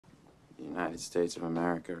United States of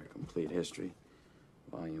America, A Complete History,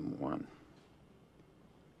 Volume 1.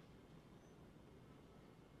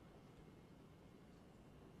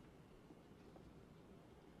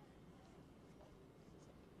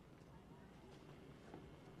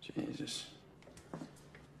 Jesus.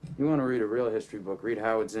 You want to read a real history book, read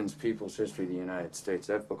Howard Zinn's People's History of the United States.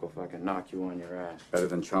 That book will fucking knock you on your ass. Better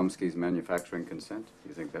than Chomsky's Manufacturing Consent?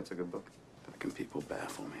 You think that's a good book? Fucking people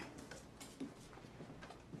baffle me.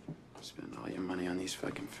 Spend all your money on these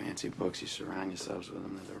fucking fancy books. You surround yourselves with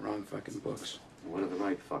them. They're the wrong fucking books. What are the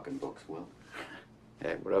right fucking books, Will?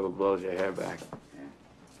 Hey, whatever blows your hair back. Yeah.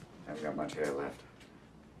 Haven't got much hair left.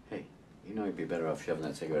 Hey, you know you'd be better off shoving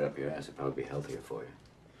that cigarette up your ass. It'd probably be healthier for you.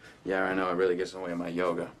 Yeah, I know. It really gets in the way of my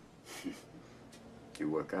yoga. You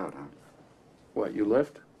work out, huh? What, you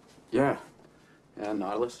lift? Yeah. Yeah,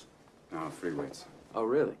 Nautilus? No, free weights. Oh,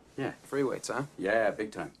 really? Yeah. Free weights, huh? Yeah,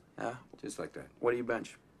 big time. Yeah? Just like that. What do you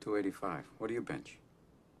bench? 285. What do you bench?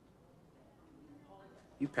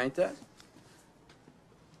 You paint that?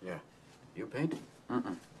 Yeah. You paint?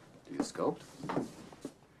 Mm-mm. Do you sculpt?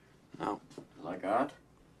 No. You like art?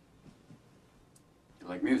 You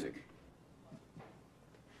like music?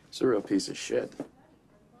 It's a real piece of shit.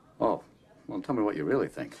 Oh, well, tell me what you really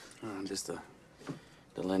think. Just the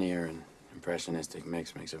linear and impressionistic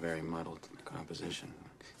mix makes a very muddled composition.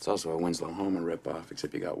 It's also a Winslow Homer ripoff,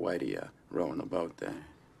 except you got Whitey rowing the boat there.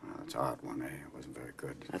 Well, it's art one, eh? It wasn't very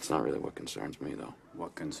good. That's not really what concerns me, though.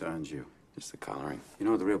 What concerns you? Just the coloring. You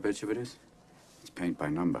know what the real bitch of it is? It's paint by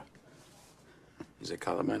number. Is it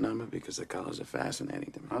color by number? Because the colors are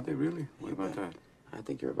fascinating to me. Are they really? What about that? I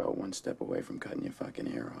think you're about one step away from cutting your fucking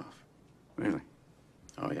ear off. Really?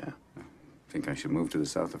 Oh, yeah. I think I should move to the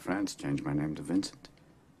south of France, change my name to Vincent.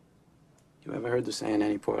 You ever heard the saying,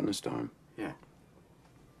 any port in a storm? Yeah.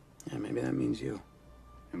 Yeah, maybe that means you.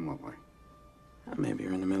 In what way? Maybe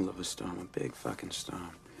you're in the middle of a storm, a big fucking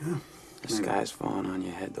storm. Yeah. The sky's falling on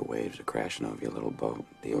your head, the waves are crashing over your little boat,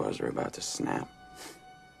 the oars are about to snap.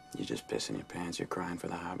 You're just pissing your pants, you're crying for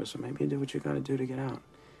the harbor, so maybe you do what you gotta do to get out.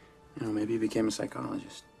 You know, maybe you became a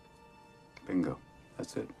psychologist. Bingo.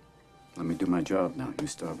 That's it. Let me do my job now. You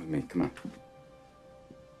start with me. Come on.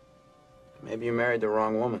 Maybe you married the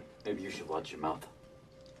wrong woman. Maybe you should watch your mouth.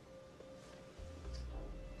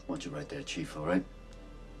 Watch it right there, Chief, all right?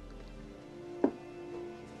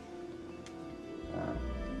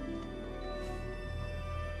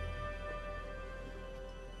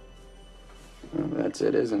 Well, that's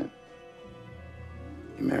it, isn't it?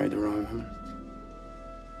 You married the wrong woman.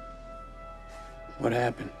 What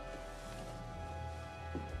happened?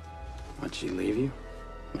 Why'd she leave you?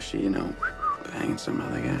 Was she, banging some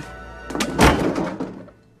other guy?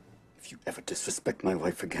 If you ever disrespect my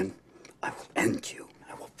wife again, I will end you.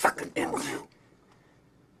 I will fucking end you.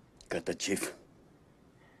 Got that, Chief?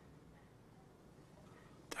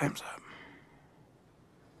 Time's up.